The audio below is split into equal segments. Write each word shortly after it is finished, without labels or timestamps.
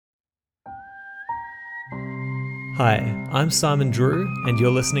Hi, I'm Simon Drew, and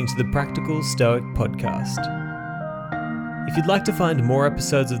you're listening to the Practical Stoic Podcast. If you'd like to find more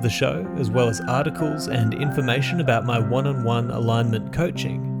episodes of the show, as well as articles and information about my one-on-one alignment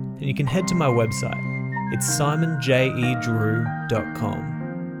coaching, then you can head to my website. It's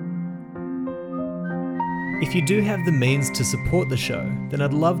simonjedrew.com. If you do have the means to support the show, then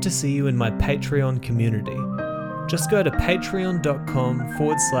I'd love to see you in my Patreon community. Just go to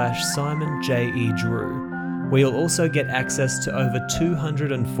patreon.com/SimonJEDrew, where you'll also get access to over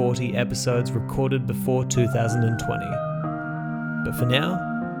 240 episodes recorded before 2020. But for now,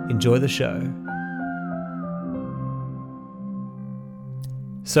 enjoy the show.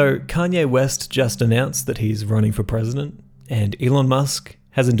 So Kanye West just announced that he's running for president, and Elon Musk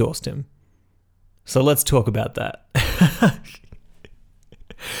has endorsed him. So let's talk about that.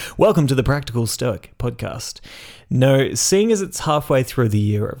 Welcome to the Practical Stoic Podcast. No, seeing as it's halfway through the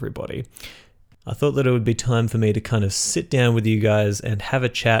year, everybody, I thought that it would be time for me to kind of sit down with you guys and have a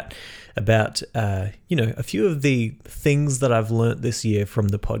chat about, a few of the things that I've learnt this year from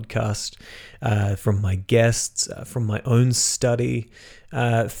the podcast, from my guests, from my own study,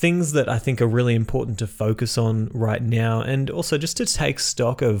 things that I think are really important to focus on right now, and also just to take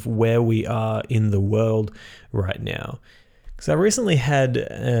stock of where we are in the world right now. So I recently had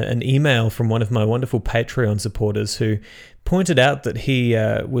an email from one of my wonderful Patreon supporters who pointed out that he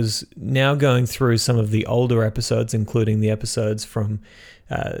was now going through some of the older episodes, including the episodes from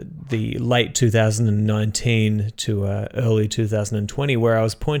the late 2019 to early 2020, where I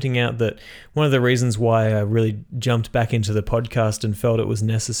was pointing out that one of the reasons why I really jumped back into the podcast and felt it was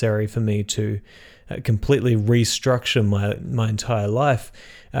necessary for me to completely restructure my entire life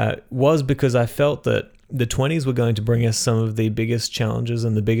was because I felt that the 20s were going to bring us some of the biggest challenges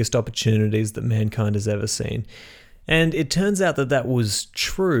and the biggest opportunities that mankind has ever seen. And it turns out that that was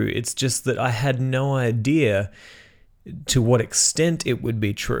true. It's just that I had no idea to what extent it would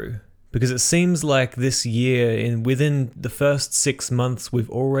be true. Because it seems like this year, within the first 6 months, we've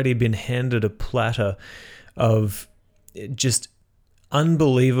already been handed a platter of just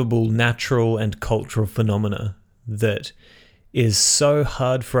unbelievable natural and cultural phenomena that is so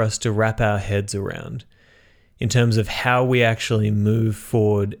hard for us to wrap our heads around in terms of how we actually move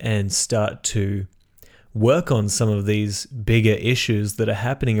forward and start to work on some of these bigger issues that are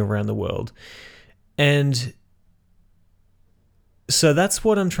happening around the world. And so that's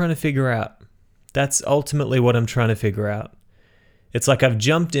what I'm trying to figure out. That's ultimately what I'm trying to figure out. It's like I've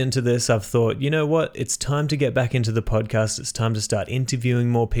jumped into this. I've thought, you know what? It's time to get back into the podcast. It's time to start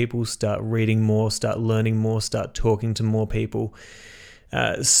interviewing more people, start reading more, start learning more, start talking to more people,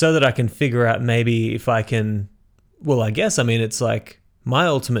 so that I can figure out maybe if I can, it's like my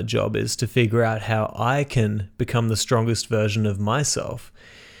ultimate job is to figure out how I can become the strongest version of myself.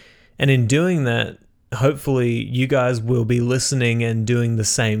 And in doing that, hopefully you guys will be listening and doing the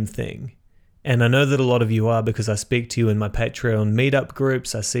same thing. And I know that a lot of you are, because I speak to you in my Patreon meetup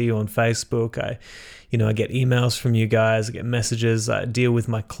groups. I see you on Facebook. I get emails from you guys. I get messages. I deal with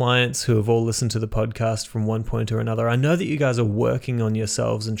my clients who have all listened to the podcast from one point or another. I know that you guys are working on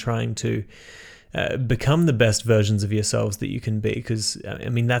yourselves and trying to become the best versions of yourselves that you can be, because,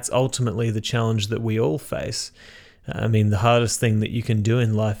 that's ultimately the challenge that we all face. The hardest thing that you can do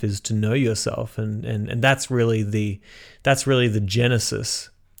in life is to know yourself, and that's really the genesis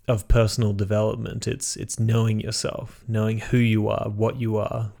of personal development. It's knowing yourself, knowing who you are, what you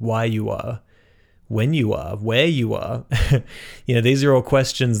are, why you are, when you are, where you are. These are all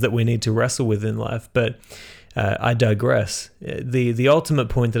questions that we need to wrestle with in life, but I digress. The ultimate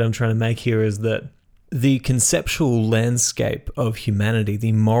point that I'm trying to make here is that the conceptual landscape of humanity,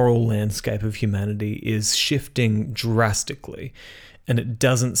 the moral landscape of humanity, is shifting drastically, and it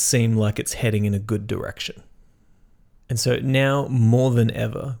doesn't seem like it's heading in a good direction. And so now, more than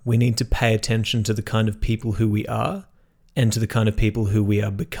ever, we need to pay attention to the kind of people who we are and to the kind of people who we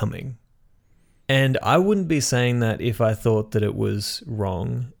are becoming. And I wouldn't be saying that if I thought that it was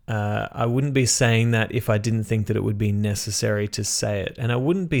wrong. I wouldn't be saying that if I didn't think that it would be necessary to say it. And I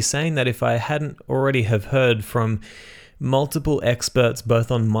wouldn't be saying that if I hadn't already have heard from multiple experts,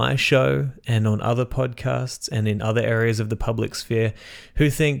 both on my show and on other podcasts and in other areas of the public sphere, who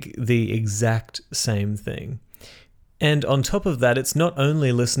think the exact same thing. And on top of that, it's not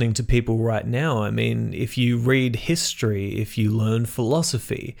only listening to people right now. If you read history, if you learn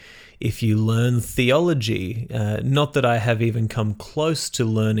philosophy, if you learn theology, not that I have even come close to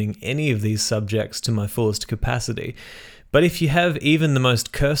learning any of these subjects to my fullest capacity, but if you have even the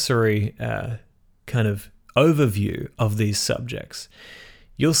most cursory kind of overview of these subjects,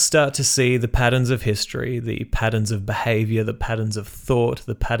 you'll start to see the patterns of history, the patterns of behavior, the patterns of thought,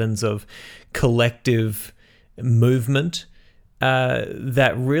 the patterns of collective movement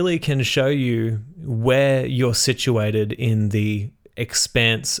that really can show you where you're situated in the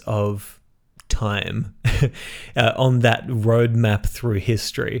expanse of time on that roadmap through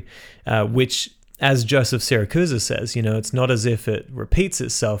history, which, as Joseph Siracusa says, it's not as if it repeats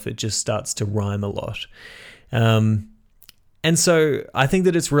itself, it just starts to rhyme a lot. And so I think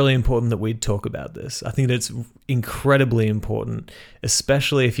that it's really important that we talk about this. I think that it's incredibly important,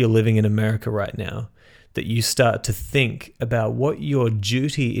 especially if you're living in America right now, that you start to think about what your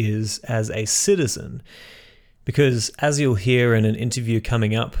duty is as a citizen. Because as you'll hear in an interview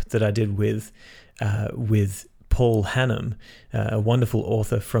coming up that I did with Paul Hannam, a wonderful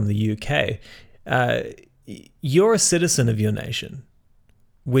author from the UK, you're a citizen of your nation,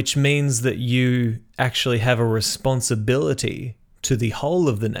 which means that you actually have a responsibility to the whole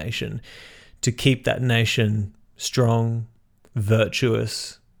of the nation to keep that nation strong,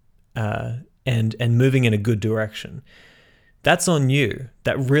 virtuous, and moving in a good direction. That's on you.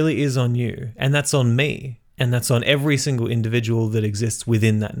 That really is on you. And that's on me. And that's on every single individual that exists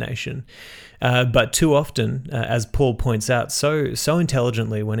within that nation. But too often, as Paul points out so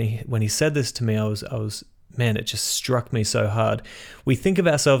intelligently, when he said this to me, I was man, it just struck me so hard. We think of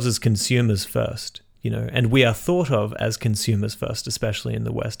ourselves as consumers first, and we are thought of as consumers first, especially in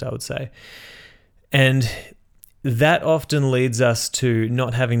the West, I would say. And that often leads us to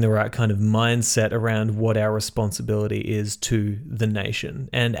not having the right kind of mindset around what our responsibility is to the nation.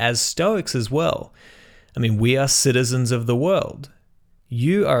 And as Stoics as well, we are citizens of the world.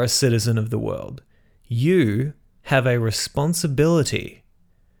 You are a citizen of the world. You have a responsibility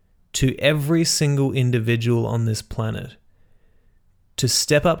to every single individual on this planet to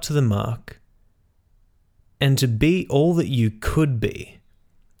step up to the mark and to be all that you could be,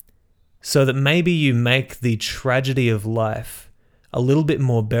 so that maybe you make the tragedy of life a little bit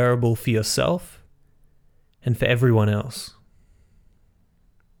more bearable for yourself and for everyone else.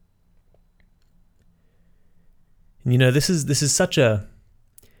 And this is such a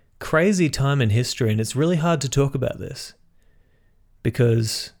crazy time in history, and it's really hard to talk about this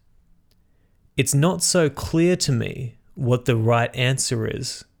because it's not so clear to me what the right answer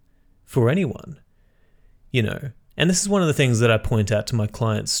is for anyone, And this is one of the things that I point out to my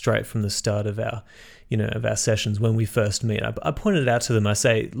clients straight from the start of our sessions when we first meet. I pointed it out to them. I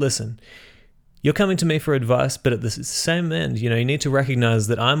say, listen, you're coming to me for advice, but at the same end, you need to recognize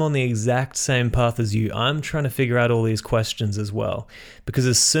that I'm on the exact same path as you. I'm trying to figure out all these questions as well. Because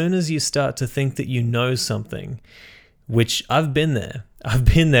as soon as you start to think that you know something, which I've been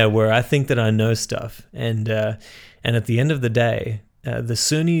there where I think that I know stuff. And at the end of the day, the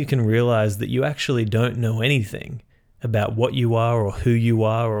sooner you can realize that you actually don't know anything about what you are or who you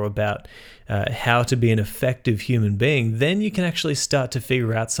are or about how to be an effective human being, then you can actually start to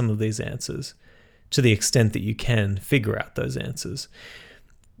figure out some of these answers to the extent that you can figure out those answers.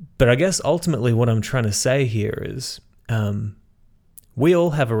 But I guess ultimately what I'm trying to say here is we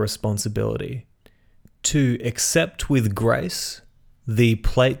all have a responsibility to accept with grace the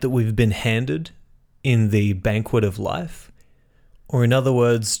plate that we've been handed in the banquet of life, or in other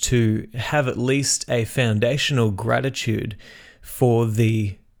words, to have at least a foundational gratitude for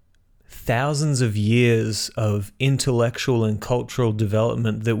the thousands of years of intellectual and cultural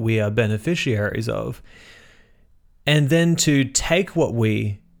development that we are beneficiaries of, and then to take what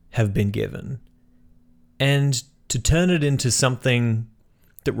we have been given and to turn it into something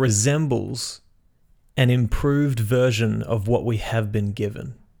that resembles an improved version of what we have been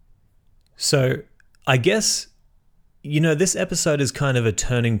given. So I guess, this episode is kind of a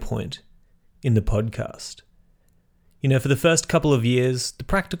turning point in the podcast. For the first couple of years, the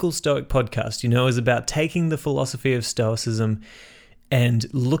Practical Stoic podcast, is about taking the philosophy of Stoicism and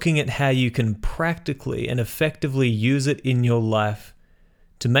looking at how you can practically and effectively use it in your life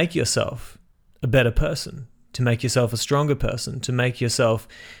to make yourself a better person, to make yourself a stronger person, to make yourself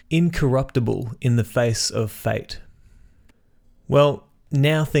incorruptible in the face of fate. Well,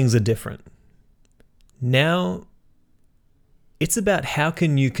 now things are different. Now, it's about how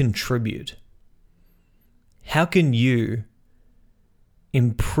can you contribute? How can you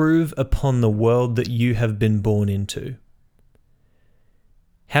improve upon the world that you have been born into?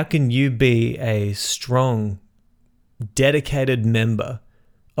 How can you be a strong, dedicated member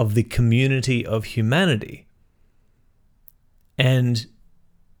of the community of humanity and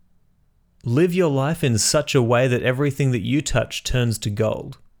live your life in such a way that everything that you touch turns to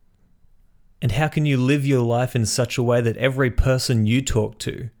gold? And how can you live your life in such a way that every person you talk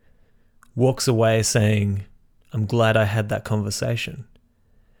to walks away saying, I'm glad I had that conversation?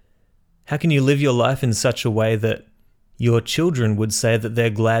 How can you live your life in such a way that your children would say that they're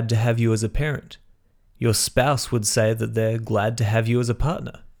glad to have you as a parent? Your spouse would say that they're glad to have you as a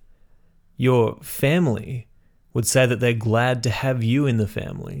partner. Your family would say that they're glad to have you in the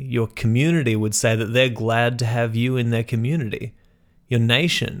family. Your community would say that they're glad to have you in their community. Your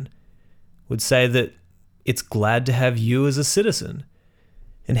nation would say that it's glad to have you as a citizen.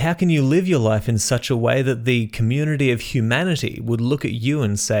 And how can you live your life in such a way that the community of humanity would look at you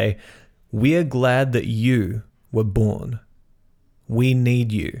and say, "We are glad that you were born. We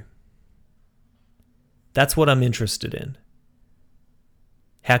need you"? That's what I'm interested in.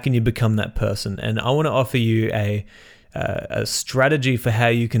 How can you become that person? And I want to offer you a strategy for how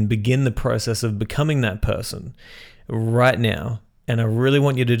you can begin the process of becoming that person right now. And I really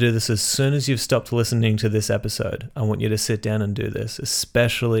want you to do this as soon as you've stopped listening to this episode. I want you to sit down and do this,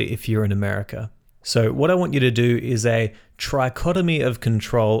 especially if you're in America. So what I want you to do is a trichotomy of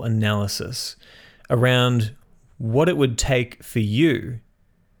control analysis around what it would take for you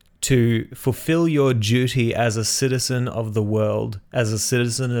to fulfill your duty as a citizen of the world, as a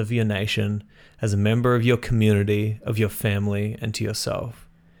citizen of your nation, as a member of your community, of your family, and to yourself.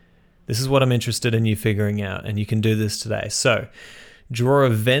 This is what I'm interested in you figuring out, and you can do this today. So, draw a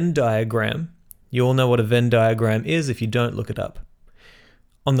Venn diagram. You all know what a Venn diagram is. If you don't, look it up.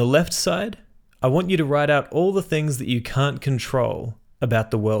 On the left side, I want you to write out all the things that you can't control about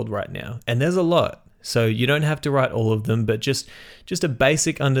the world right now. And there's a lot. So you don't have to write all of them, but just a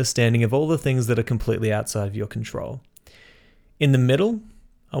basic understanding of all the things that are completely outside of your control. In the middle,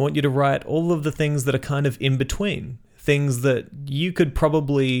 I want you to write all of the things that are kind of in between. Things that you could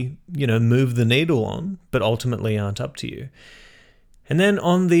probably, move the needle on, but ultimately aren't up to you. And then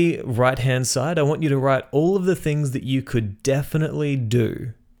on the right-hand side, I want you to write all of the things that you could definitely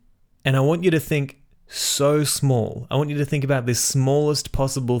do. And I want you to think so small. I want you to think about this smallest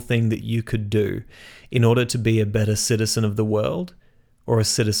possible thing that you could do in order to be a better citizen of the world or a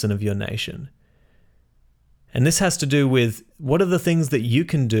citizen of your nation. And this has to do with what are the things that you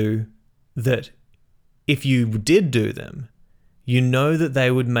can do that if you did do them, you know that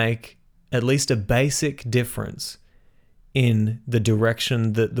they would make at least a basic difference in the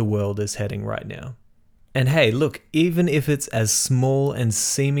direction that the world is heading right now. And hey, look, even if it's as small and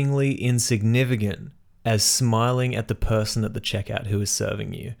seemingly insignificant as smiling at the person at the checkout who is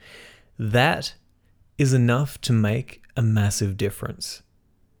serving you, that is enough to make a massive difference.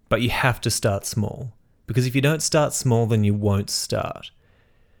 But you have to start small, because if you don't start small, then you won't start.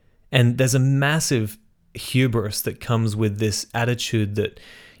 And there's a massive hubris that comes with this attitude that,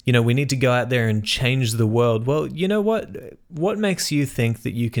 we need to go out there and change the world. Well, you know what? What makes you think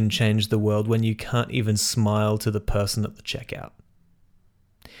that you can change the world when you can't even smile to the person at the checkout?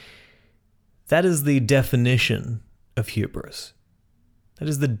 That is the definition of hubris. That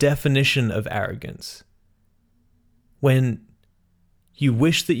is the definition of arrogance. When you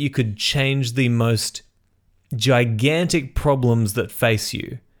wish that you could change the most gigantic problems that face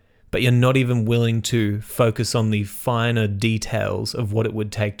you, but you're not even willing to focus on the finer details of what it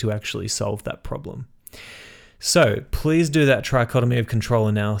would take to actually solve that problem. So please do that trichotomy of control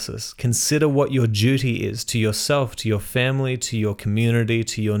analysis. Consider what your duty is to yourself, to your family, to your community,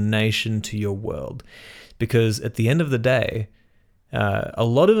 to your nation, to your world. Because at the end of the day, a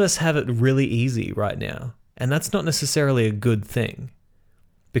lot of us have it really easy right now. And that's not necessarily a good thing.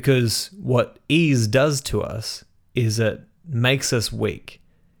 Because what ease does to us is it makes us weak.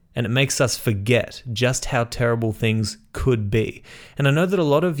 And it makes us forget just how terrible things could be. And I know that a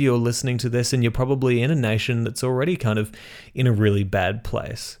lot of you are listening to this and you're probably in a nation that's already kind of in a really bad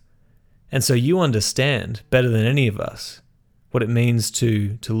place. And so you understand better than any of us what it means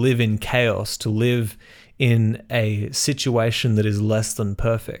to live in chaos, to live in a situation that is less than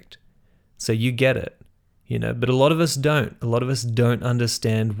perfect. So you get it, but a lot of us don't. A lot of us don't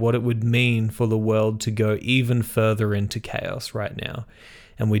understand what it would mean for the world to go even further into chaos right now.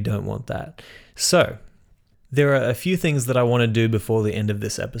 And we don't want that. So, there are a few things that I want to do before the end of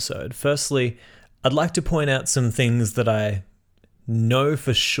this episode. Firstly, I'd like to point out some things that I know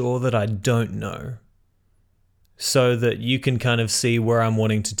for sure that I don't know, so that you can kind of see where I'm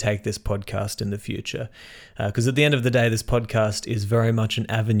wanting to take this podcast in the future. Because at the end of the day, this podcast is very much an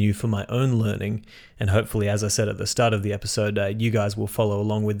avenue for my own learning. And hopefully, as I said at the start of the episode, you guys will follow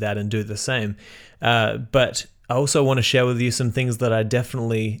along with that and do the same. But I also want to share with you some things that I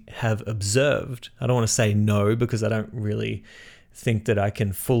definitely have observed. I don't want to say no because I don't really think that I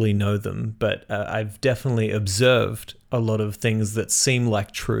can fully know them, but I've definitely observed a lot of things that seem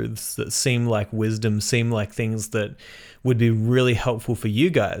like truths, that seem like wisdom, seem like things that would be really helpful for you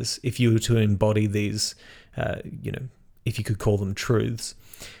guys if you were to embody these, if you could call them truths.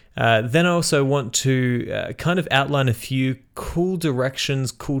 Then I also want to kind of outline a few cool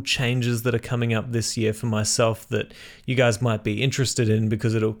directions, cool changes that are coming up this year for myself that you guys might be interested in,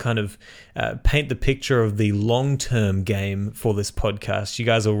 because it'll kind of paint the picture of the long-term game for this podcast. You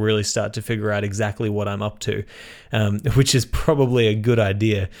guys will really start to figure out exactly what I'm up to, which is probably a good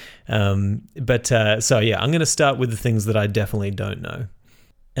idea. I'm going to start with the things that I definitely don't know.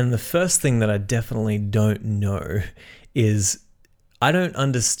 And the first thing that I definitely don't know is I don't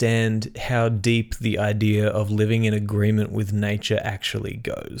understand how deep the idea of living in agreement with nature actually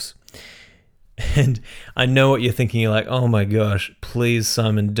goes. And I know what you're thinking. You're like, oh my gosh, please,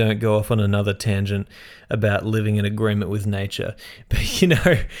 Simon, don't go off on another tangent about living in agreement with nature. But,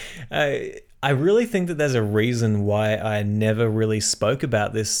 I really think that there's a reason why I never really spoke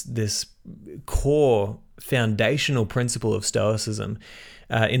about this core foundational principle of Stoicism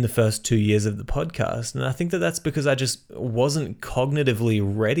in the first 2 years of the podcast. And I think that that's because I just wasn't cognitively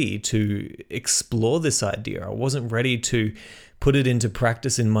ready to explore this idea. I wasn't ready to put it into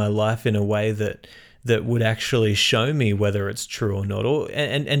practice in my life in a way that would actually show me whether it's true or not.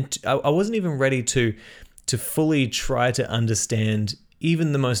 And I wasn't even ready to fully try to understand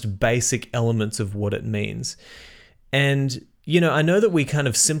even the most basic elements of what it means. And I know that we kind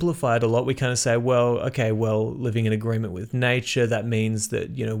of simplify it a lot. We kind of say, living in agreement with nature, that means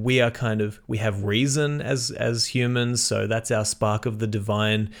that, we have reason as humans. So that's our spark of the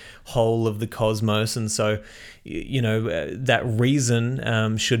divine whole of the cosmos. And so, that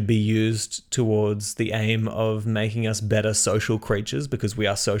reason should be used towards the aim of making us better social creatures, because we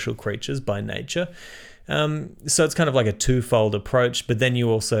are social creatures by nature. So it's kind of like a twofold approach, but then you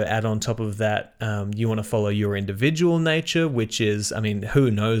also add on top of that, you want to follow your individual nature, which is, who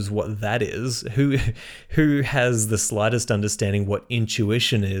knows what that is? Who has the slightest understanding what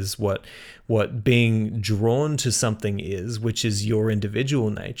intuition is, what being drawn to something is, which is your individual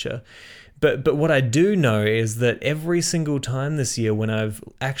nature. But what I do know is that every single time this year when I've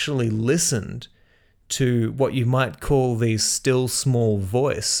actually listened to what you might call the still small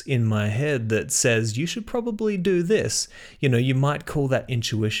voice in my head that says, you should probably do this. You might call that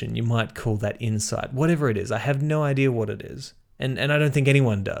intuition. You might call that insight, whatever it is. I have no idea what it is. And I don't think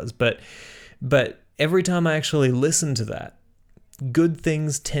anyone does. But every time I actually listen to that, good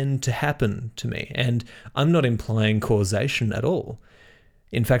things tend to happen to me. And I'm not implying causation at all.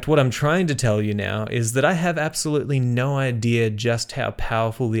 In fact, what I'm trying to tell you now is that I have absolutely no idea just how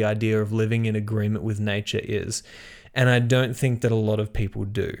powerful the idea of living in agreement with nature is. And I don't think that a lot of people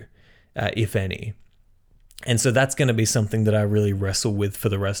do, if any. And so that's going to be something that I really wrestle with for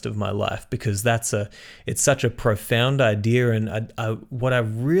the rest of my life, because it's such a profound idea. And what I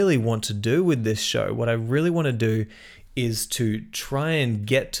really want to do with this show, what I really want to do is to try and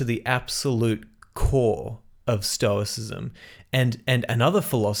get to the absolute core of Stoicism and other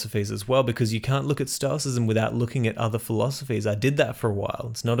philosophies as well, because you can't look at Stoicism without looking at other philosophies. I did that for a while.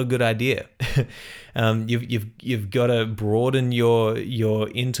 It's not a good idea. You've got to broaden your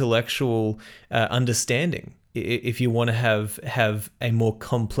intellectual understanding if you want to have a more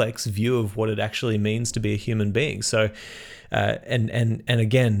complex view of what it actually means to be a human being. So, and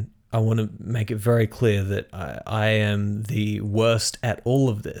again, I want to make it very clear that I am the worst at all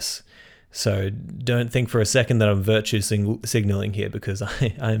of this. So don't think for a second that I'm virtue signaling here, because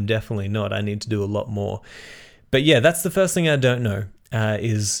I am definitely not. I need to do a lot more. But yeah, that's the first thing I don't know,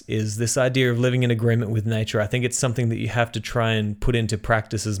 is this idea of living in agreement with nature. I think it's something that you have to try and put into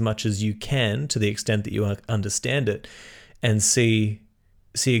practice as much as you can, to the extent that you understand it, and see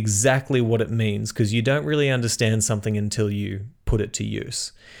exactly what it means, because you don't really understand something until you put it to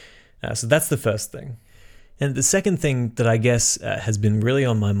use. So that's the first thing. And the second thing that I guess has been really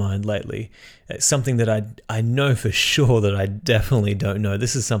on my mind lately, something that I know for sure that I definitely don't know,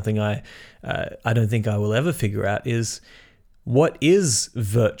 this is something I don't think I will ever figure out, is what is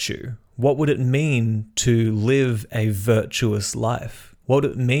virtue? What would it mean to live a virtuous life? What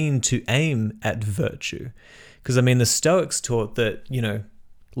would it mean to aim at virtue? Because the Stoics taught that,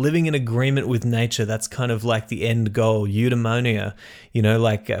 living in agreement with nature, that's kind of like the end goal, eudaimonia,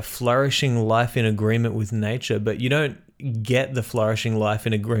 like a flourishing life in agreement with nature. But you don't get the flourishing life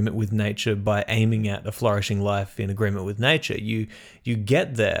in agreement with nature by aiming at a flourishing life in agreement with nature. You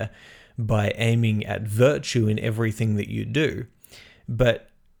get there by aiming at virtue in everything that you do.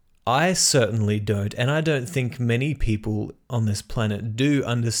 But I certainly don't, and I don't think many people on this planet do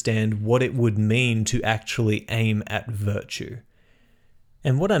understand what it would mean to actually aim at virtue.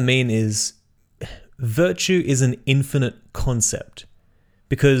 And what I mean is, virtue is an infinite concept,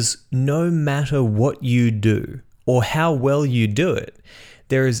 because no matter what you do or how well you do it,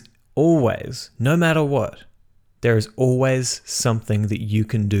 there is always, no matter what, There is always something that you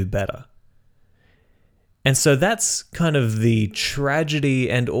can do better. And so that's kind of the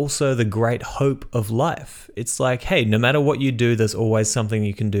tragedy and also the great hope of life. It's like, hey, no matter what you do, there's always something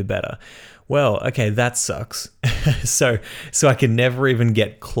you can do better. Well, okay, that sucks. So I can never even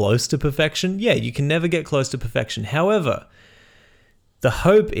get close to perfection? Yeah, you can never get close to perfection. However, the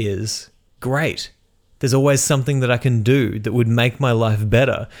hope is, great, there's always something that I can do that would make my life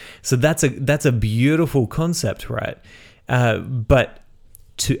better. So that's a beautiful concept, right? But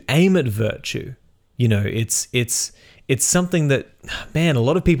to aim at virtue, it's something that, man, a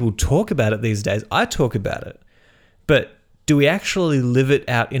lot of people talk about it these days. I talk about it. But do we actually live it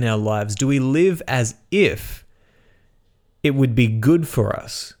out in our lives? Do we live as if it would be good for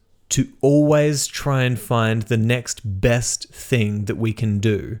us to always try and find the next best thing that we can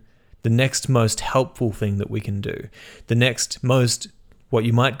do, the next most helpful thing that we can do, the next most, what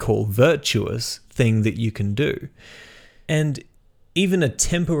you might call, virtuous thing that you can do? And even a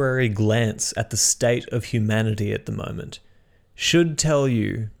temporary glance at the state of humanity at the moment should tell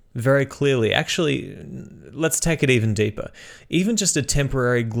you very clearly, actually, let's take it even deeper. Even just a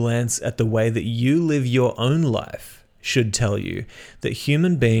temporary glance at the way that you live your own life should tell you that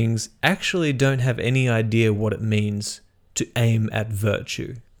human beings actually don't have any idea what it means to aim at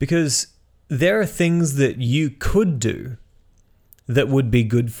virtue. Because there are things that you could do that would be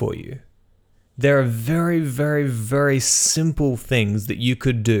good for you. There are very, very, very simple things that you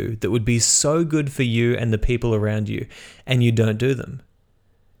could do that would be so good for you and the people around you, and you don't do them.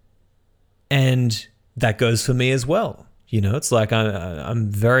 And that goes for me as well. It's like I'm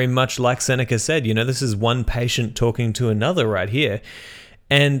very much like Seneca said, this is one patient talking to another right here.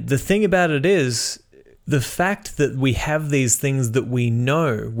 And the thing about it is, the fact that we have these things that we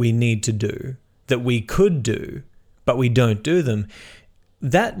know we need to do, that we could do, but we don't do them,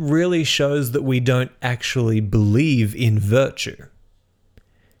 that really shows that we don't actually believe in virtue.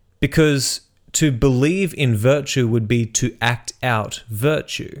 Because to believe in virtue would be to act out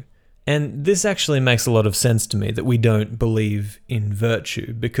virtue. And this actually makes a lot of sense to me, that we don't believe in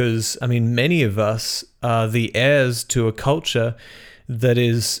virtue, because, many of us are the heirs to a culture that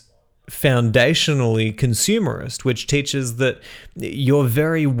is foundationally consumerist, which teaches that your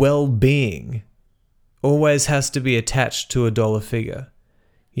very well-being always has to be attached to a dollar figure.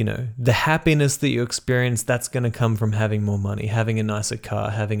 The happiness that you experience, that's going to come from having more money, having a nicer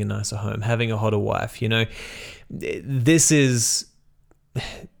car, having a nicer home, having a hotter wife. This is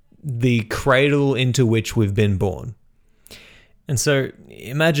the cradle into which we've been born. And so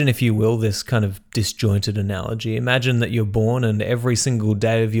imagine, if you will, this kind of disjointed analogy. Imagine that you're born, and every single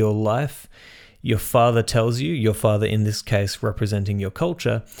day of your life, your father tells you, your father in this case representing your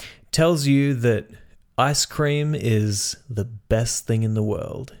culture, tells you that ice cream is the best thing in the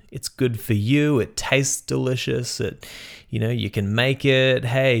world. It's good for you. It tastes delicious. You can make it.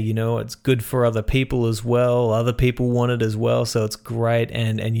 Hey, it's good for other people as well. Other people want it as well. So it's great.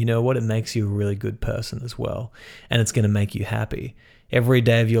 And you know what? It makes you a really good person as well. And it's going to make you happy. Every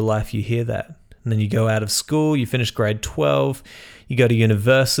day of your life, you hear that. And then you go out of school, you finish grade 12, you go to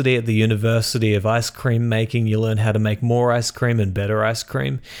university. At the University of Ice Cream Making, you learn how to make more ice cream and better ice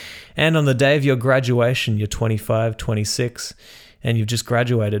cream. And on the day of your graduation, you're 25, 26, and you've just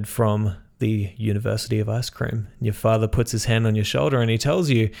graduated from the University of Ice Cream. And your father puts his hand on your shoulder and he tells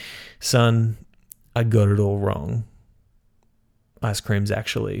you, son, I got it all wrong. Ice cream's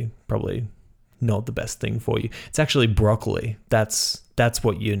actually probably not the best thing for you. It's actually broccoli. That's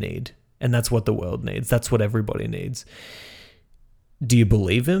what you need. And that's what the world needs. That's what everybody needs. Do you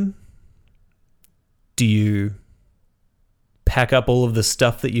believe him? Do you pack up all of the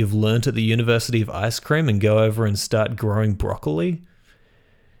stuff that you've learnt at the University of Ice Cream and go over and start growing broccoli?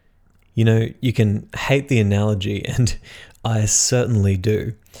 You can hate the analogy, and I certainly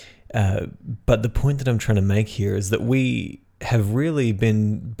do. But the point that I'm trying to make here is that we have really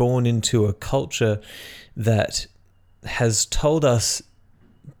been born into a culture that has told us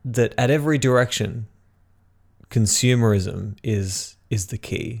that at every direction, consumerism is the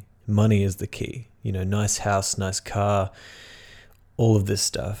key. Money is the key. Nice house, nice car, all of this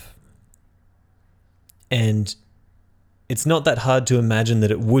stuff. And it's not that hard to imagine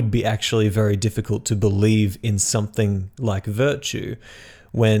that it would be actually very difficult to believe in something like virtue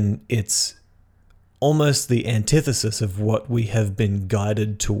when it's almost the antithesis of what we have been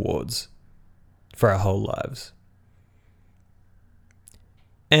guided towards for our whole lives.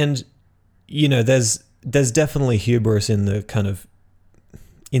 And, there's definitely hubris in the kind of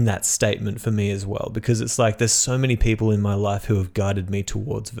in that statement for me as well, because it's like there's so many people in my life who have guided me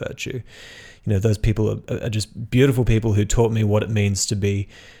towards virtue. Those people are just beautiful people who taught me what it means to be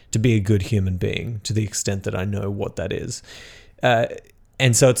a good human being, to the extent that I know what that is.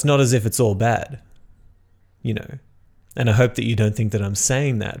 And so it's not as if it's all bad, And I hope that you don't think that I'm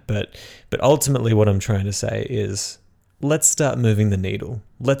saying that, but ultimately what I'm trying to say is, let's start moving the needle.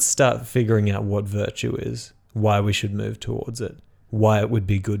 Let's start figuring out what virtue is, why we should move towards it, why it would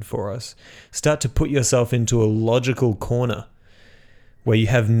be good for us. Start to put yourself into a logical corner where you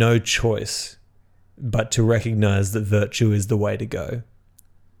have no choice but to recognize that virtue is the way to go.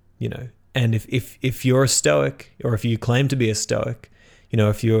 And if you're a Stoic, or if you claim to be a Stoic,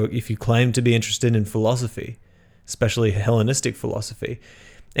 if you claim to be interested in philosophy, especially Hellenistic philosophy,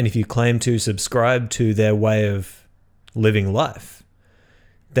 and if you claim to subscribe to their way of living life,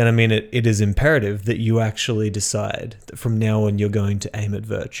 then it is imperative that you actually decide that from now on you're going to aim at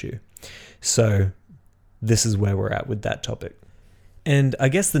virtue. So this is where we're at with that topic. And I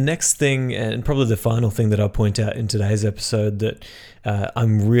guess the next thing, and probably the final thing that I'll point out in today's episode that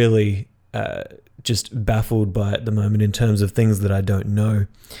I'm really just baffled by at the moment in terms of things that I don't know.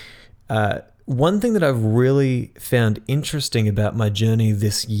 One thing that I've really found interesting about my journey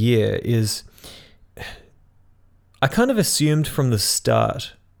this year is I kind of assumed from the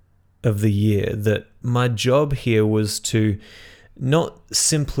start of the year that my job here was to not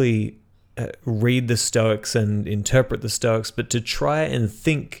simply read the Stoics and interpret the Stoics, but to try and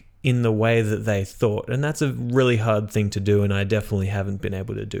think in the way that they thought. And that's a really hard thing to do, and I definitely haven't been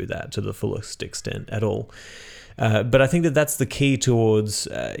able to do that to the fullest extent at all. But I think that that's the key towards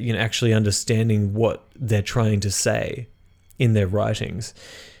actually understanding what they're trying to say in their writings.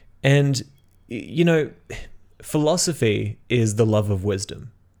 And, philosophy is the love of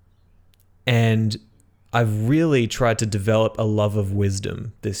wisdom. And I've really tried to develop a love of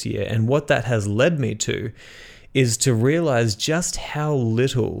wisdom this year. And what that has led me to is to realize just how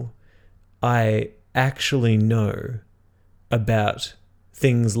little I actually know about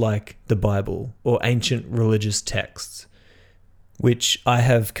things like the Bible or ancient religious texts, which I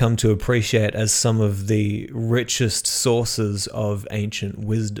have come to appreciate as some of the richest sources of ancient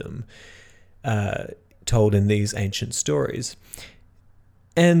wisdom told in these ancient stories.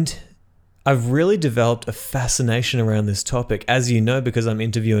 And I've really developed a fascination around this topic, as you know, because I'm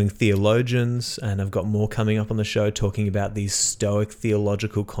interviewing theologians, and I've got more coming up on the show talking about these Stoic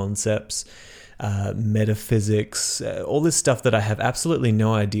theological concepts, metaphysics, all this stuff that I have absolutely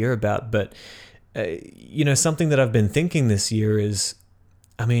no idea about. But, something that I've been thinking this year is,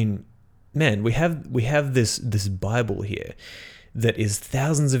 we have this Bible here that is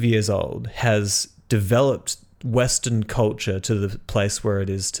thousands of years old, has developed Western culture to the place where it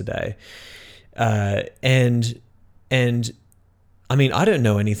is today. And I don't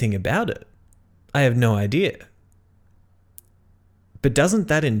know anything about it. I have no idea. But doesn't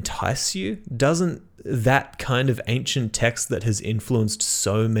that entice you? Doesn't that kind of ancient text that has influenced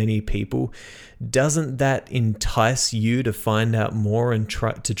so many people, doesn't that entice you to find out more and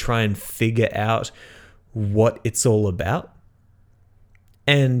try and figure out what it's all about?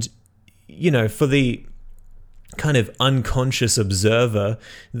 And, for the kind of unconscious observer,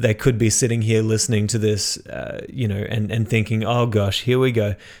 they could be sitting here listening to this, and thinking, oh gosh, here we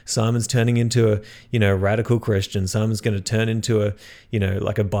go. Simon's turning into a radical Christian. Simon's going to turn into a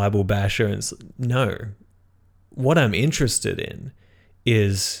Bible basher. And no, what I'm interested in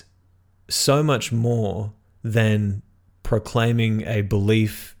is so much more than proclaiming a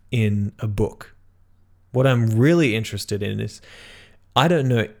belief in a book. What I'm really interested in is, I don't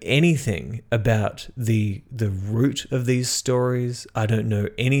know anything about the root of these stories. I don't know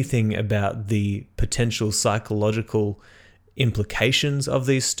anything about the potential psychological implications of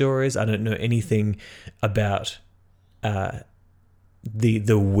these stories. I don't know anything about the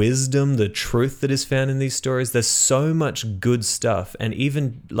wisdom, the truth that is found in these stories. There's so much good stuff, and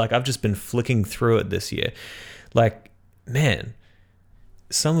even I've just been flicking through it this year.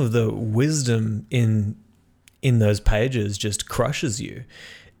 Some of the wisdom in those pages just crushes you.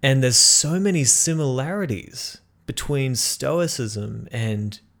 And there's so many similarities between Stoicism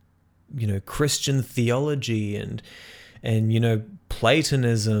and, Christian theology and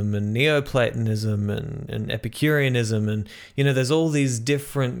Platonism and Neoplatonism and Epicureanism. And, there's all these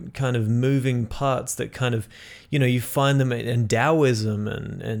different kind of moving parts that kind of, you find them in Taoism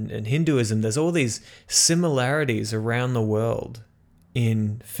and Hinduism. There's all these similarities around the world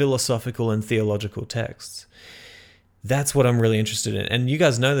in philosophical and theological texts. That's what I'm really interested in. And you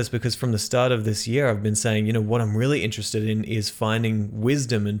guys know this because from the start of this year, I've been saying, what I'm really interested in is finding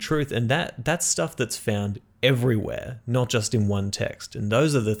wisdom and truth. And that's stuff that's found everywhere, not just in one text. And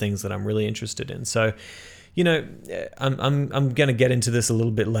those are the things that I'm really interested in. So, you know, I'm going to get into this a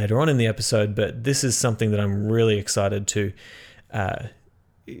little bit later on in the episode, but this is something that I'm really excited to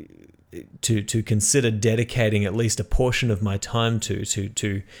consider dedicating at least a portion of my time to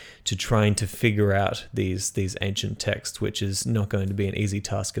trying to figure out these ancient texts, which is not going to be an easy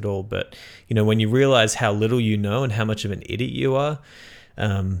task at all. But, you know, when you realize how little you know and how much of an idiot you are,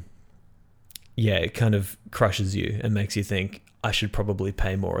 it kind of crushes you and makes you think, I should probably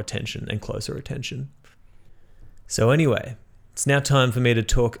pay more attention and closer attention. So anyway, it's now time for me to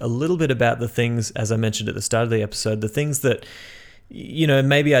talk a little bit about the things, as I mentioned at the start of the episode, the things that, you know,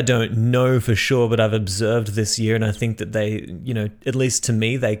 maybe I don't know for sure, but I've observed this year, and I think that they, you know, at least to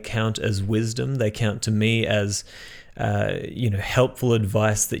me, they count as wisdom. They count to me as, helpful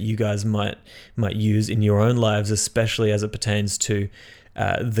advice that you guys might use in your own lives, especially as it pertains to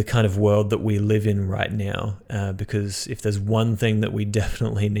the kind of world that we live in right now. Because if there's one thing that we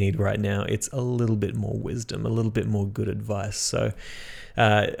definitely need right now, it's a little bit more wisdom, a little bit more good advice. So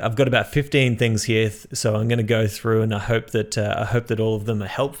I've got about 15 things here, so I'm going to go through, and I hope that all of them are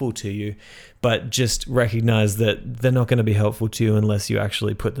helpful to you. But just recognize that they're not going to be helpful to you unless you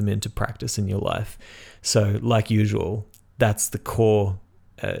actually put them into practice in your life. So, like usual, that's the core,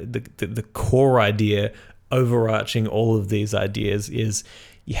 the core idea overarching all of these ideas is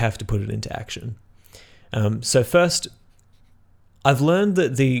you have to put it into action. So first, I've learned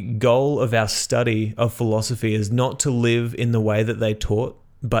that the goal of our study of philosophy is not to live in the way that they taught,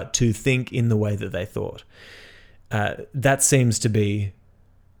 but to think in the way that they thought. That seems to be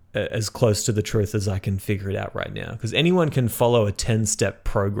as close to the truth as I can figure it out right now, because anyone can follow a 10-step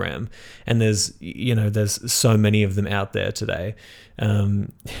program, and there's so many of them out there today. But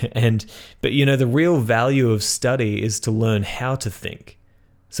the real value of study is to learn how to think,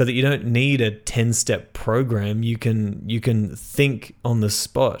 so that you don't need a 10-step program. You can think on the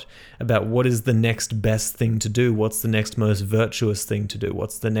spot about what is the next best thing to do, what's the next most virtuous thing to do,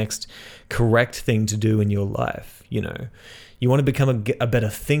 what's the next correct thing to do in your life. You want to become a better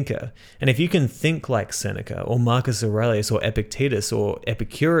thinker. And if you can think like Seneca or Marcus Aurelius or Epictetus or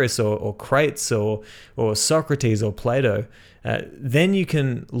Epicurus or Crates or Socrates or Plato, then you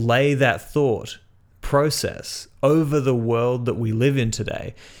can lay that thought process over the world that we live in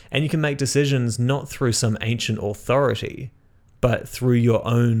today. And you can make decisions not through some ancient authority, but through your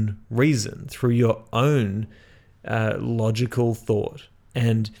own reason, through your own logical thought.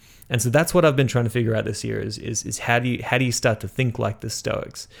 And so that's what I've been trying to figure out this year is how do you start to think like the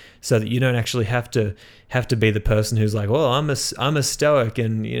Stoics, so that you don't actually have to be the person who's like, well, I'm a Stoic,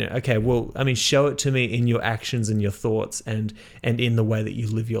 and okay, well, I mean, show it to me in your actions and your thoughts and in the way that you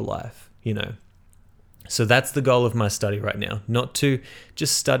live your life. So that's the goal of my study right now, not to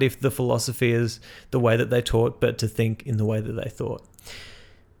just study the philosophers the way that they taught, but to think in the way that they thought.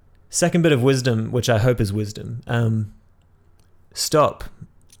 Second bit of wisdom, which I hope is wisdom, stop.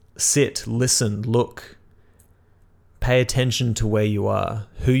 Sit, listen, look, pay attention to where you are,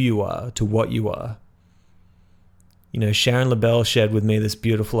 who you are, to what you are. Sharon LaBelle shared with me this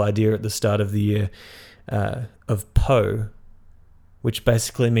beautiful idea at the start of the year of Po, which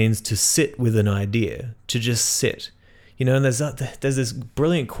basically means to sit with an idea, to just sit. And there's this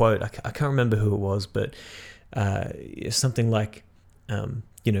brilliant quote, I can't remember who it was, but something like,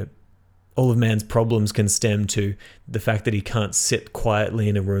 all of man's problems can stem to the fact that he can't sit quietly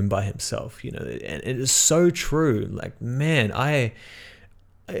in a room by himself, and it is so true. Like, man,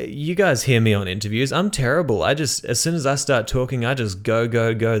 you guys hear me on interviews. I'm terrible. As soon as I start talking, I just go.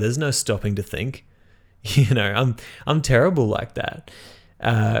 There's no stopping to think. I'm terrible like that.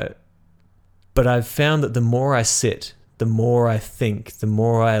 But I've found that the more I sit, the more I think, the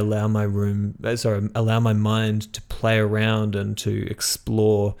more I allow my mind to play around and to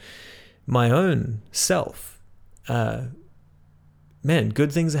explore my own self, man,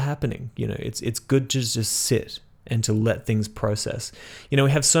 good things are happening. It's good to just sit and to let things process. We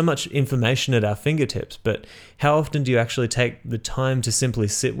have so much information at our fingertips, but how often do you actually take the time to simply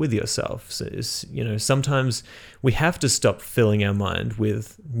sit with yourself? So sometimes we have to stop filling our mind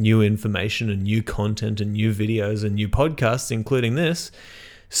with new information and new content and new videos and new podcasts, including this,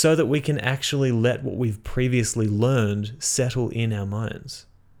 so that we can actually let what we've previously learned settle in our minds.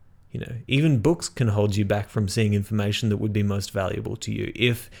 Even books can hold you back from seeing information that would be most valuable to you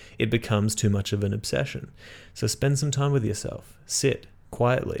if it becomes too much of an obsession. So spend some time with yourself. Sit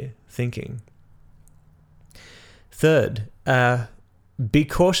quietly, thinking. Third, be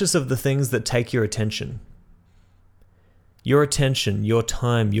cautious of the things that take your attention. Your attention, your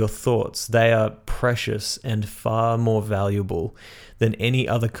time, your thoughts, they are precious and far more valuable than any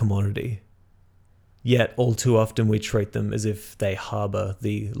other commodity. Yet all too often we treat them as if they harbor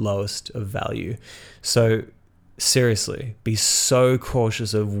the lowest of value. So seriously, be so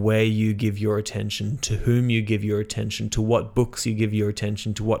cautious of where you give your attention, to whom you give your attention, to what books you give your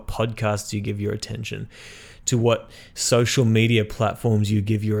attention, to what podcasts you give your attention, to what social media platforms you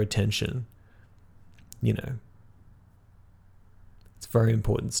give your attention. You know, it's very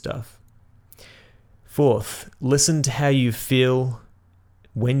important stuff. Fourth, listen to how you feel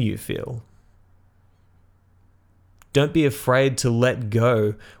when you feel. Don't be afraid to let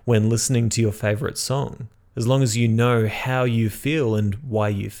go when listening to your favorite song, as long as you know how you feel and why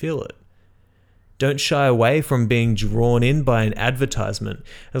you feel it. Don't shy away from being drawn in by an advertisement,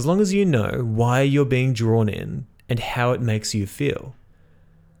 as long as you know why you're being drawn in and how it makes you feel.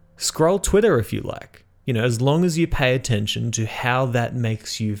 Scroll Twitter if you like, as long as you pay attention to how that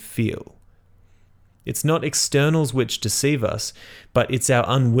makes you feel. It's not externals which deceive us, but it's our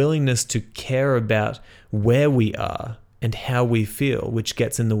unwillingness to care about where we are and how we feel which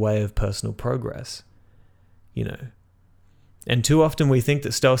gets in the way of personal progress. And too often we think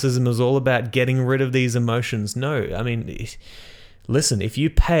that Stoicism is all about getting rid of these emotions. No, listen, if you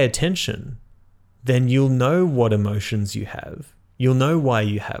pay attention, then you'll know what emotions you have. You'll know why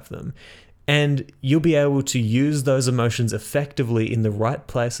you have them. And you'll be able to use those emotions effectively in the right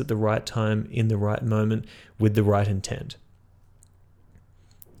place at the right time, in the right moment, with the right intent.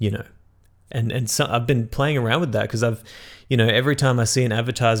 And so I've been playing around with that because every time I see an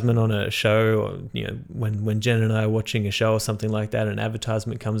advertisement on a show, or when Jen and I are watching a show or something like that, an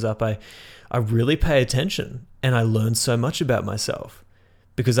advertisement comes up, I really pay attention, and I learn so much about myself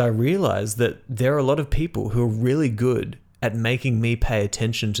because I realize that there are a lot of people who are really good at making me pay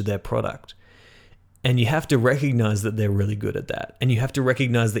attention to their product. And you have to recognize that they're really good at that. And you have to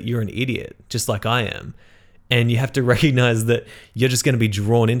recognize that you're an idiot, just like I am. And you have to recognize that you're just going to be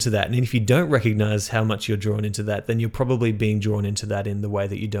drawn into that. And if you don't recognize how much you're drawn into that, then you're probably being drawn into that in the way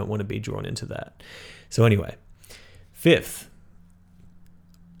that you don't want to be drawn into that. So anyway, fifth,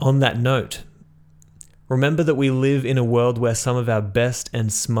 on that note, remember that we live in a world where some of our best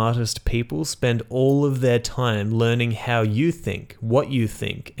and smartest people spend all of their time learning how you think, what you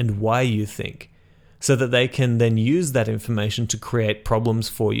think, and why you think, so that they can then use that information to create problems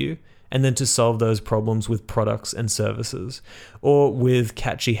for you and then to solve those problems with products and services or with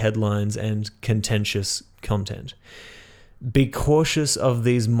catchy headlines and contentious content. Be cautious of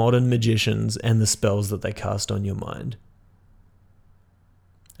these modern magicians and the spells that they cast on your mind.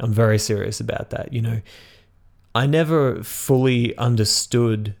 I'm very serious about that. I never fully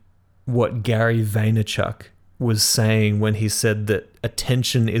understood what Gary Vaynerchuk was saying when he said that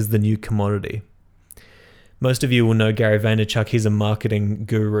attention is the new commodity. Most of you will know Gary Vaynerchuk. He's a marketing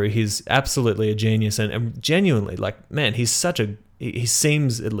guru. He's absolutely a genius and genuinely, he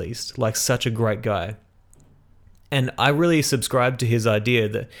seems at least like such a great guy. And I really subscribed to his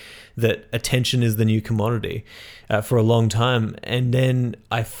idea that attention is the new commodity for a long time. And then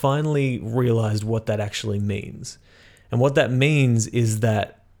I finally realized what that actually means. And what that means is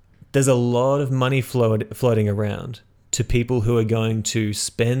that there's a lot of money floating around to people who are going to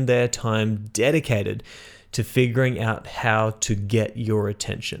spend their time dedicated to figuring out how to get your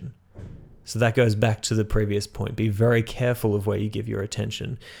attention. So that goes back to the previous point. Be very careful of where you give your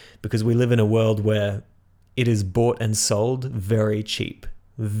attention, because we live in a world where it is bought and sold very cheap.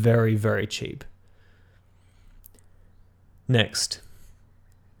 Very, very cheap. Next,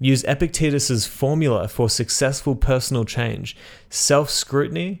 use Epictetus's formula for successful personal change: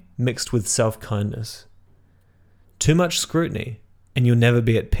 self-scrutiny mixed with self-kindness. Too much scrutiny and you'll never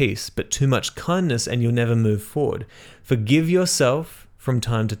be at peace, but too much kindness and you'll never move forward. Forgive yourself from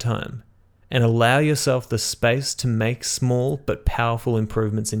time to time and allow yourself the space to make small but powerful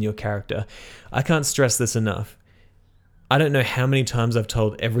improvements in your character. I can't stress this enough. I don't know how many times I've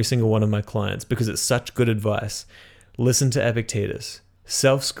told every single one of my clients, because it's such good advice, listen to Epictetus.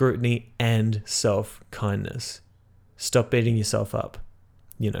 Self-scrutiny and self-kindness. Stop beating yourself up,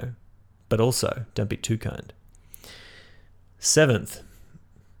 but also don't be too kind. Seventh,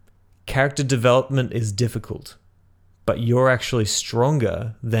 character development is difficult, but you're actually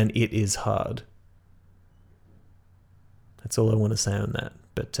stronger than it is hard. That's all I want to say on that,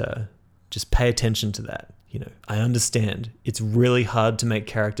 but just pay attention to that. I understand it's really hard to make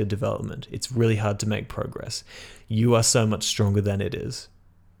character development. It's really hard to make progress. You are so much stronger than it is.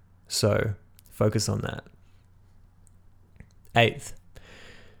 So focus on that. Eighth,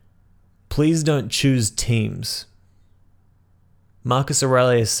 please don't choose teams. Marcus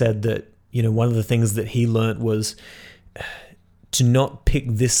Aurelius said that, one of the things that he learnt was to not pick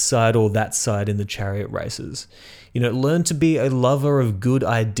this side or that side in the chariot races. Learn to be a lover of good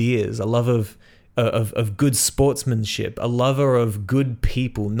ideas, a lover of good sportsmanship, a lover of good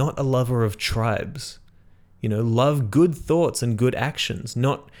people, not a lover of tribes. Love good thoughts and good actions,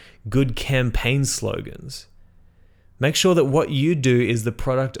 not good campaign slogans. Make sure that what you do is the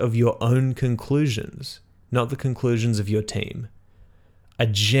product of your own conclusions, not the conclusions of your team. I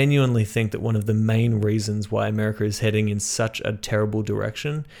genuinely think that one of the main reasons why America is heading in such a terrible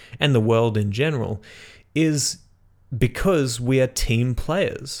direction, and the world in general, is because we are team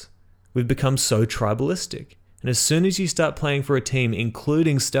players. We've become so tribalistic. And as soon as you start playing for a team,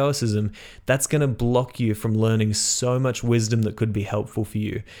 including stoicism, that's going to block you from learning so much wisdom that could be helpful for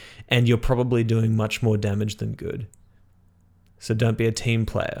you. And you're probably doing much more damage than good. So don't be a team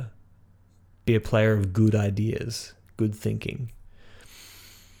player. Be a player of good ideas, good thinking.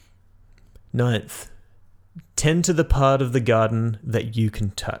 9th, tend to the part of the garden that you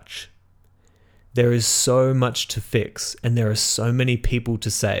can touch. There is so much to fix, and there are so many people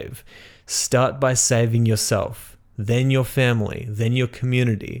to save. Start by saving yourself, then your family, then your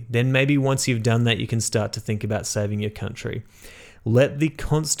community. Then maybe once you've done that, you can start to think about saving your country. Let the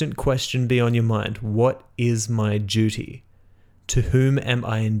constant question be on your mind: what is my duty? To whom am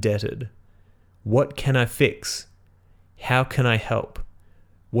I indebted? What can I fix? How can I help?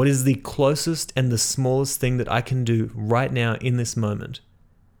 What is the closest and the smallest thing that I can do right now in this moment?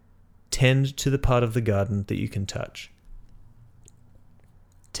 Tend to the part of the garden that you can touch.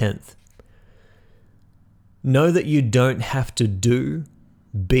 10th, know that you don't have to do,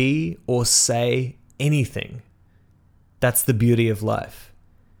 be, or say anything. That's the beauty of life.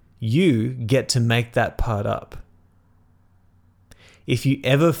 You get to make that part up. If you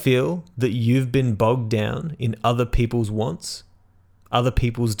ever feel that you've been bogged down in other people's wants, other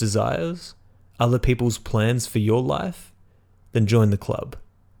people's desires, other people's plans for your life, then join the club.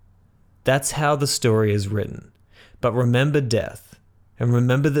 That's how the story is written. But remember death, and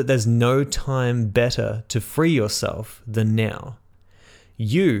remember that there's no time better to free yourself than now.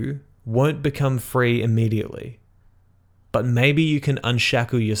 You won't become free immediately, but maybe you can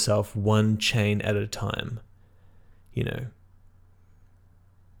unshackle yourself one chain at a time,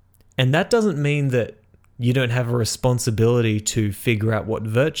 And that doesn't mean that you don't have a responsibility to figure out what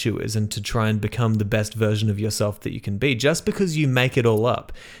virtue is and to try and become the best version of yourself that you can be. Just because you make it all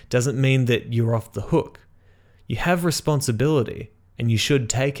up doesn't mean that you're off the hook. You have responsibility and you should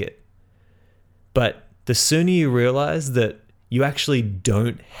take it. But the sooner you realize that you actually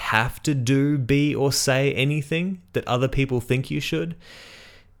don't have to do, be, or say anything that other people think you should,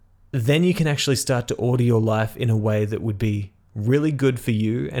 then you can actually start to order your life in a way that would be really good for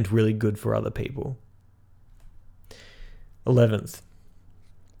you and really good for other people. 11th,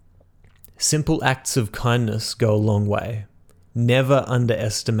 simple acts of kindness go a long way. Never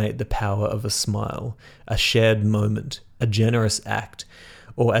underestimate the power of a smile, a shared moment, a generous act,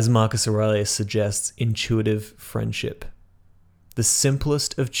 or as Marcus Aurelius suggests, intuitive friendship. The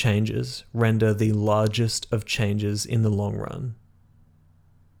simplest of changes render the largest of changes in the long run.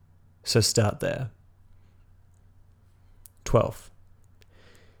 So start there. 12th,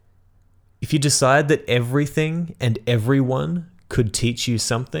 if you decide that everything and everyone could teach you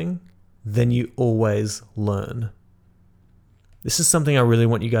something, then you always learn. This is something I really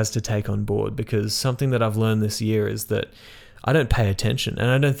want you guys to take on board, because something that I've learned this year is that I don't pay attention,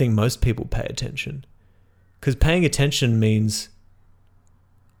 and I don't think most people pay attention. Because paying attention means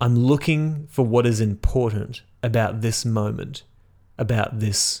I'm looking for what is important about this moment, about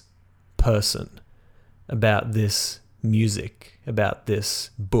this person, about this music, about this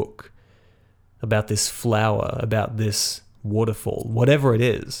book, about this flower, about this waterfall, whatever it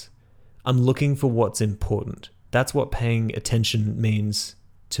is. I'm looking for what's important. That's what paying attention means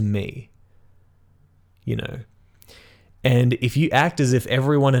to me. And if you act as if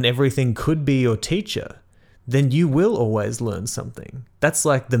everyone and everything could be your teacher, then you will always learn something. That's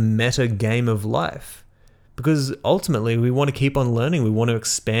like the meta game of life. Because ultimately, we want to keep on learning. We want to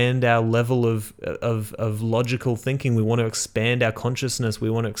expand our level of logical thinking. We want to expand our consciousness. We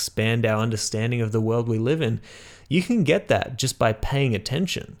want to expand our understanding of the world we live in. You can get that just by paying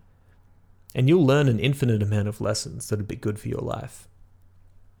attention. And you'll learn an infinite amount of lessons that'll be good for your life.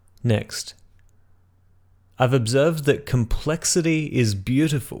 Next, I've observed that complexity is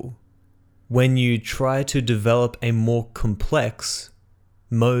beautiful when you try to develop a more complex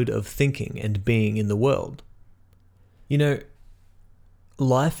mode of thinking and being in the world.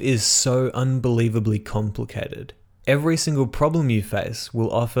 Life is so unbelievably complicated. Every single problem you face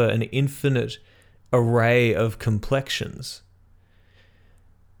will offer an infinite array of complexions.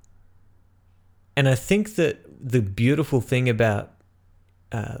 And I think that the beautiful thing about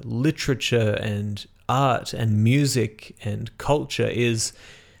literature and art and music and culture is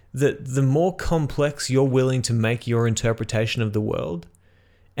that the more complex you're willing to make your interpretation of the world,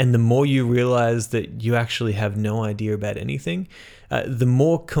 and the more you realize that you actually have no idea about anything, the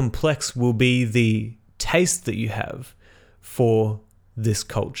more complex will be the taste that you have for this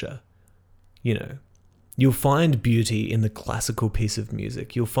culture. You know, you'll find beauty in the classical piece of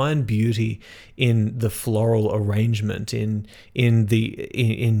music. You'll find beauty in the floral arrangement, in the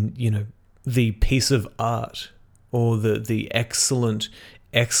piece of art, or the excellent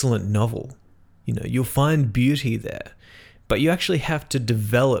novel. You know, you'll find beauty there. But you actually have to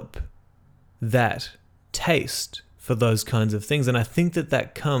develop that taste for those kinds of things. And I think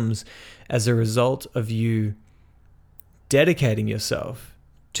that comes as a result of you dedicating yourself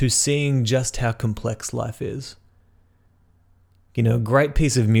to seeing just how complex life is. You know, a great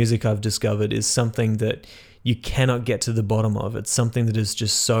piece of music I've discovered is something that you cannot get to the bottom of. It's something that is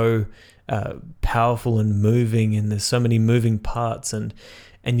just so powerful and moving, and there's so many moving parts, and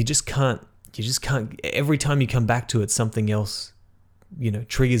you just can't, every time you come back to it, something else, you know,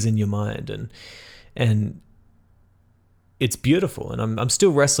 triggers in your mind, and it's beautiful. And I'm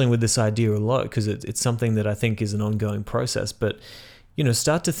still wrestling with this idea a lot, because it's something that I think is an ongoing process. But, you know,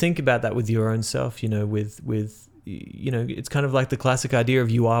 start to think about that with your own self, you know, with you know, it's kind of like the classic idea of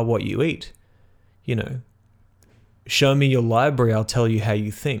you are what you eat. You know, show me your library, I'll tell you how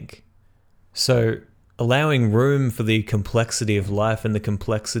you think. So allowing room for the complexity of life and the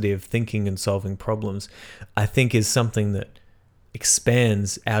complexity of thinking and solving problems, I think, is something that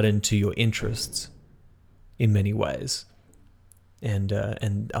expands out into your interests in many ways.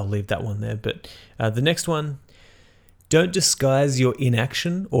 And I'll leave that one there. But the next one, don't disguise your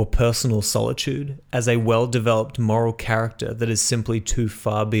inaction or personal solitude as a well-developed moral character that is simply too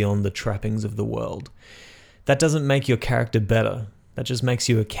far beyond the trappings of the world. That doesn't make your character better. That just makes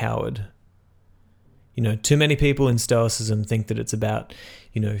you a coward. You know, too many people in Stoicism think that it's about,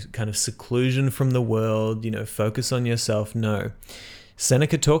 you know, kind of seclusion from the world, you know, focus on yourself. No.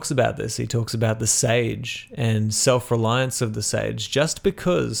 Seneca talks about this. He talks about the sage and self-reliance of the sage. Just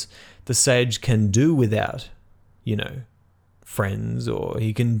because the sage can do without, you know, friends, or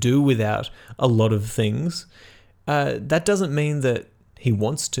he can do without a lot of things, that doesn't mean that he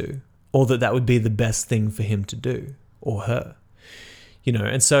wants to, or that would be the best thing for him to do, or her. You know,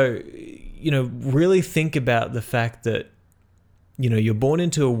 and so, you know, really think about the fact that, you know, you're born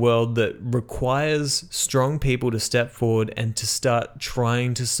into a world that requires strong people to step forward and to start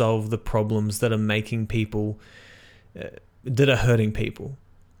trying to solve the problems that are making people, that are hurting people.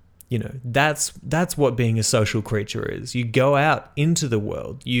 You know, that's what being a social creature is. You go out into the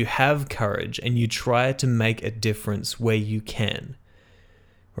world, you have courage, and you try to make a difference where you can,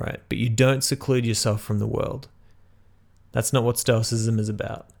 right? But you don't seclude yourself from the world. That's not what Stoicism is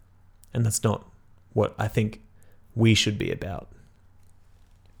about. And that's not what I think we should be about.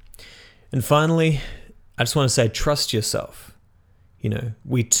 And finally, I just want to say, trust yourself. You know,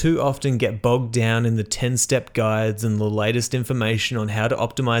 we too often get bogged down in the 10-step guides and the latest information on how to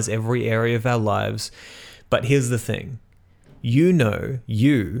optimize every area of our lives. But here's the thing. You know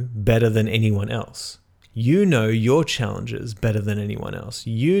you better than anyone else. You know your challenges better than anyone else.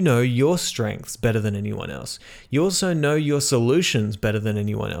 You know your strengths better than anyone else. You also know your solutions better than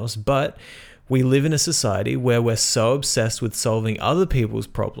anyone else. But we live in a society where we're so obsessed with solving other people's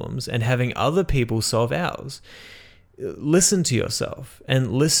problems and having other people solve ours. Listen to yourself,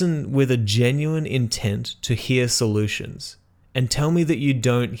 and listen with a genuine intent to hear solutions. And tell me that you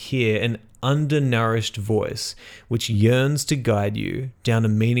don't hear an undernourished voice which yearns to guide you down a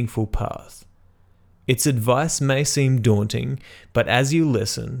meaningful path. Its advice may seem daunting, but as you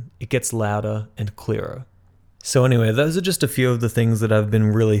listen, it gets louder and clearer. So anyway, those are just a few of the things that I've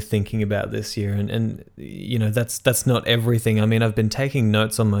been really thinking about this year. And you know, that's not everything. I mean, I've been taking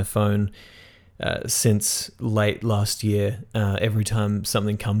notes on my phone since late last year, every time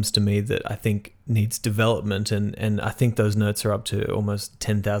something comes to me that I think needs development. And I think those notes are up to almost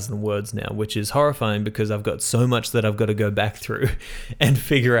 10,000 words now, which is horrifying because I've got so much that I've got to go back through and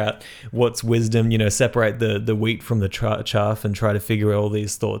figure out what's wisdom, you know, separate the wheat from the chaff and try to figure all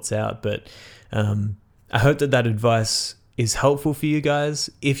these thoughts out. But I hope that advice is helpful for you guys.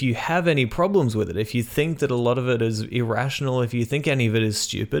 If you have any problems with it, if you think that a lot of it is irrational, if you think any of it is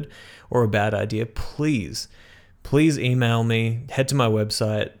stupid or a bad idea, please email me, head to my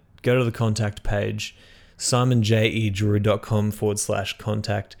website, go to the contact page,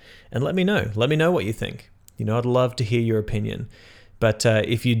 simonjedrew.com/contact, and let me know. Let me know what you think. You know, I'd love to hear your opinion. But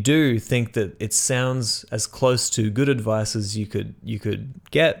if you do think that it sounds as close to good advice as you could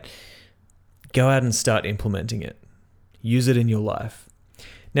get, go out and start implementing it. Use it in your life.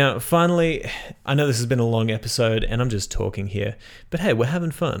 Now, finally, I know this has been a long episode and I'm just talking here, but hey, we're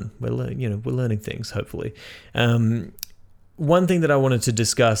having fun. We're learning things, hopefully. One thing that I wanted to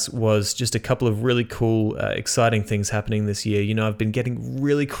discuss was just a couple of really cool, exciting things happening this year. I've been getting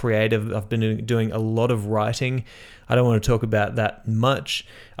really creative. I've been doing a lot of writing. I don't want to talk about that much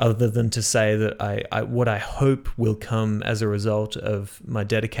other than to say that what I hope will come as a result of my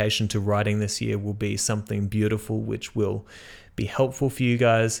dedication to writing this year will be something beautiful, which will be helpful for you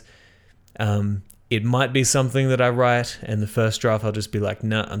guys. It might be something that I write and the first draft I'll just be like,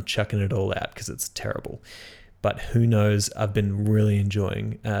 nah, I'm chucking it all out because it's terrible. But who knows? I've been really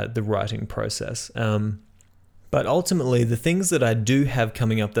enjoying the writing process. But ultimately, the things that I do have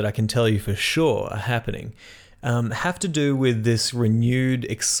coming up that I can tell you for sure are happening have to do with this renewed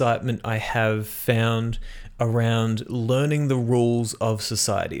excitement I have found around learning the rules of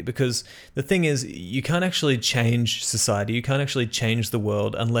society. Because the thing is, you can't actually change society. You can't actually change the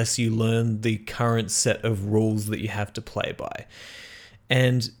world unless you learn the current set of rules that you have to play by.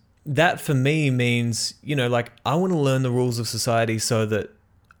 And that for me means, I want to learn the rules of society so that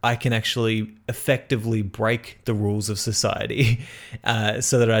I can actually effectively break the rules of society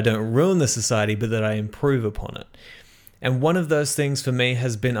so that I don't ruin the society, but that I improve upon it. And one of those things for me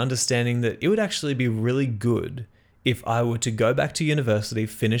has been understanding that it would actually be really good if I were to go back to university,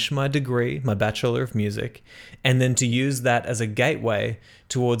 finish my degree, my Bachelor of Music, and then to use that as a gateway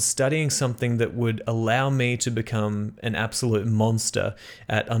towards studying something that would allow me to become an absolute monster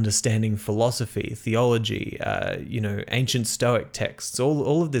at understanding philosophy, theology, ancient Stoic texts,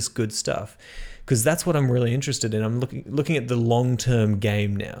 all of this good stuff. Because that's what I'm really interested in. I'm looking at the long-term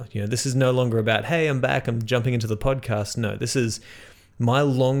game now. This is no longer about, hey, I'm back, I'm jumping into the podcast. No, this is my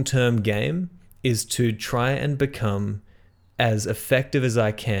long-term game is to try and become as effective as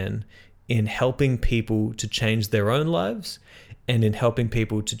I can in helping people to change their own lives and in helping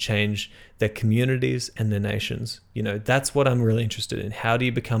people to change their communities and their nations. That's what I'm really interested in. How do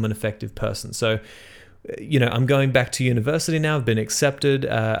you become an effective person? So, I'm going back to university now. I've been accepted.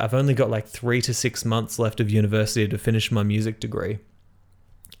 I've only got like 3 to 6 months left of university to finish my music degree.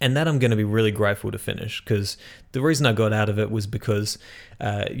 And that I'm going to be really grateful to finish, because the reason I got out of it was because,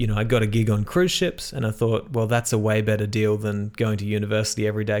 I got a gig on cruise ships and I thought, well, that's a way better deal than going to university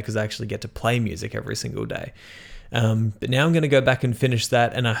every day because I actually get to play music every single day. But now I'm going to go back and finish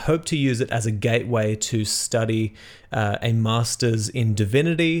that, and I hope to use it as a gateway to study a master's in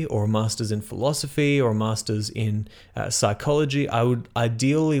divinity or a master's in philosophy or a master's in psychology. I would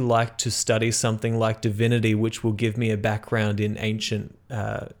ideally like to study something like divinity, which will give me a background in ancient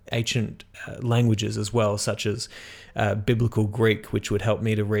languages as well, such as biblical Greek, which would help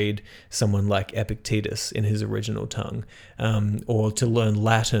me to read someone like Epictetus in his original tongue, or to learn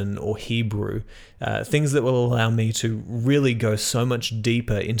Latin or Hebrew, things that will allow me to really go so much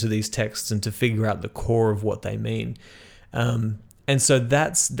deeper into these texts and to figure out the core of what they mean. And so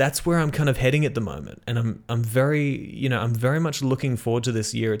that's where I'm kind of heading at the moment, and I'm very much looking forward to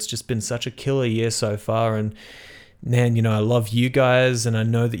this year. It's just been such a killer year so far, and man, I love you guys, and I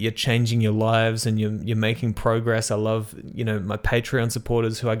know that you're changing your lives and you're making progress. I love, my Patreon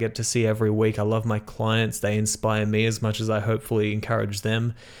supporters who I get to see every week. I love my clients. They inspire me as much as I hopefully encourage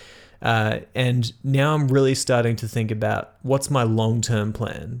them. And now I'm really starting to think about what's my long-term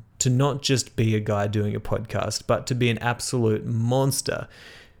plan, to not just be a guy doing a podcast, but to be an absolute monster,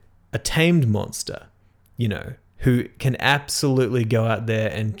 a tamed monster, who can absolutely go out there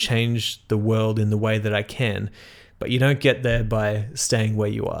and change the world in the way that I can. But you don't get there by staying where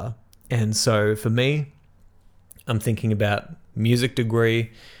you are. And so for me, I'm thinking about music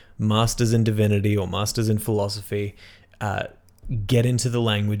degree, masters in divinity or masters in philosophy, get into the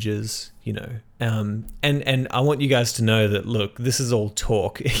languages, and I want you guys to know that, look, this is all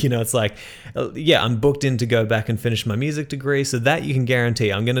talk. It's like, I'm booked in to go back and finish my music degree, so that you can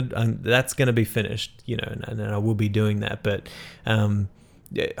guarantee that's gonna be finished, and I will be doing that. But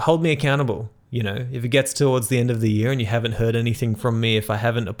hold me accountable. If it gets towards the end of the year and you haven't heard anything from me, if I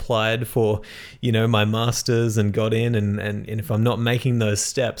haven't applied for, my master's and got in, and if I'm not making those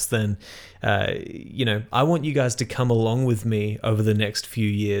steps, then, I want you guys to come along with me over the next few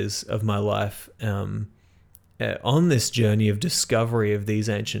years of my life on this journey of discovery of these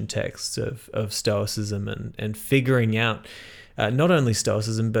ancient texts of Stoicism and figuring out not only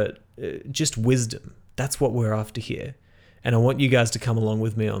Stoicism, but just wisdom. That's what we're after here. And I want you guys to come along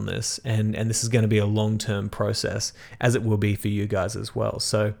with me on this. And this is going to be a long-term process, as it will be for you guys as well.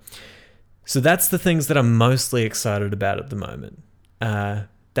 So that's the things that I'm mostly excited about at the moment.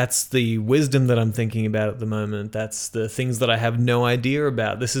 That's the wisdom that I'm thinking about at the moment. That's the things that I have no idea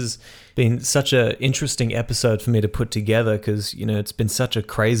about. This has been such an interesting episode for me to put together because, it's been such a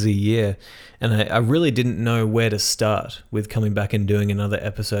crazy year. And I really didn't know where to start with coming back and doing another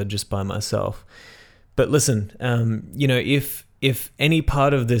episode just by myself. But listen, if any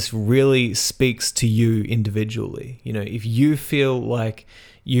part of this really speaks to you individually, if you feel like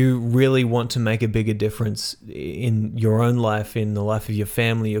you really want to make a bigger difference in your own life, in the life of your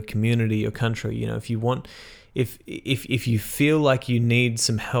family, your community, your country, if you feel like you need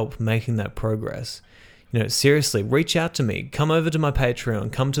some help making that progress, seriously, reach out to me. Come over to my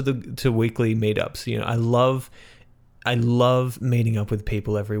Patreon. Come to weekly meetups. I love meeting up with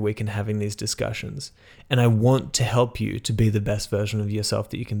people every week and having these discussions. And I want to help you to be the best version of yourself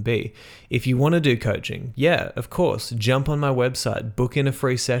that you can be. If you want to do coaching, yeah, of course, jump on my website, book in a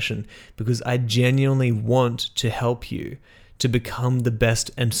free session, because I genuinely want to help you to become the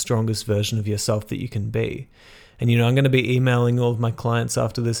best and strongest version of yourself that you can be. And, I'm going to be emailing all of my clients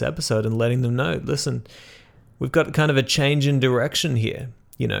after this episode and letting them know, listen, we've got kind of a change in direction here,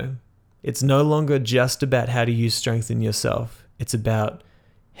 It's no longer just about how do you strengthen yourself. It's about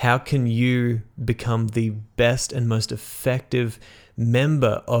how can you become the best and most effective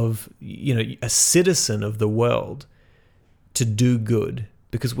member of, a citizen of the world to do good,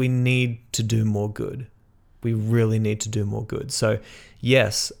 because we need to do more good. We really need to do more good. So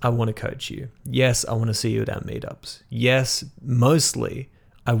yes, I want to coach you. Yes, I want to see you at our meetups. Yes, mostly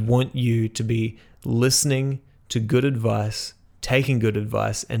I want you to be listening to good advice, taking good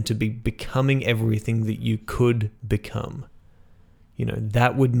advice, and to be becoming everything that you could become.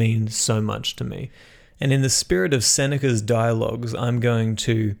 That would mean so much to me. And in the spirit of Seneca's dialogues, I'm going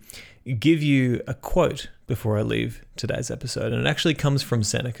to give you a quote before I leave today's episode. And it actually comes from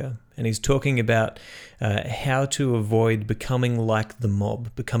Seneca. And he's talking about how to avoid becoming like the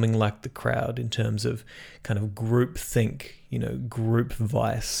mob, becoming like the crowd in terms of kind of group think, group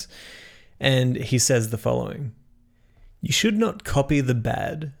vice. And he says the following: "You should not copy the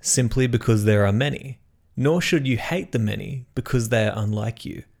bad simply because there are many, nor should you hate the many because they are unlike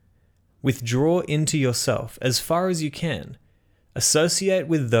you. Withdraw into yourself as far as you can. Associate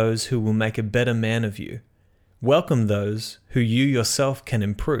with those who will make a better man of you. Welcome those who you yourself can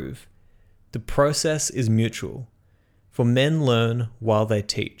improve. The process is mutual, for men learn while they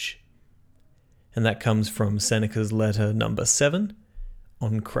teach." And that comes from Seneca's letter number 7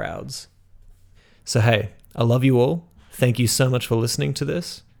 on crowds. So hey, I love you all. Thank you so much for listening to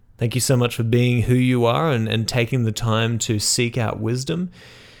this. Thank you so much for being who you are and taking the time to seek out wisdom.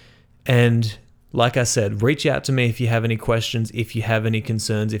 And like I said, reach out to me if you have any questions, if you have any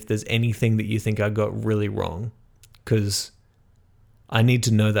concerns, if there's anything that you think I got really wrong, because I need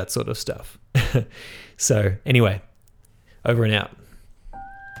to know that sort of stuff. So anyway, over and out.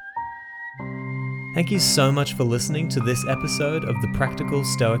 Thank you so much for listening to this episode of the Practical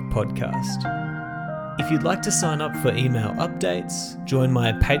Stoic Podcast. If you'd like to sign up for email updates, join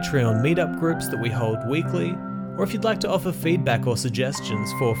my Patreon meetup groups that we hold weekly, or if you'd like to offer feedback or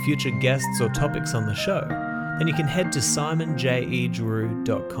suggestions for future guests or topics on the show, then you can head to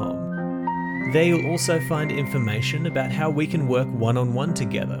simonjedrew.com. There you'll also find information about how we can work one-on-one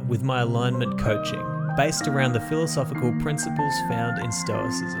together with my alignment coaching, based around the philosophical principles found in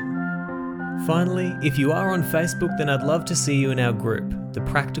Stoicism. Finally, if you are on Facebook, then I'd love to see you in our group, the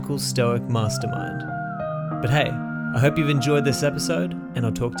Practical Stoic Mastermind. But hey, I hope you've enjoyed this episode, and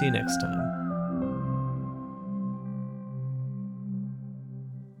I'll talk to you next time.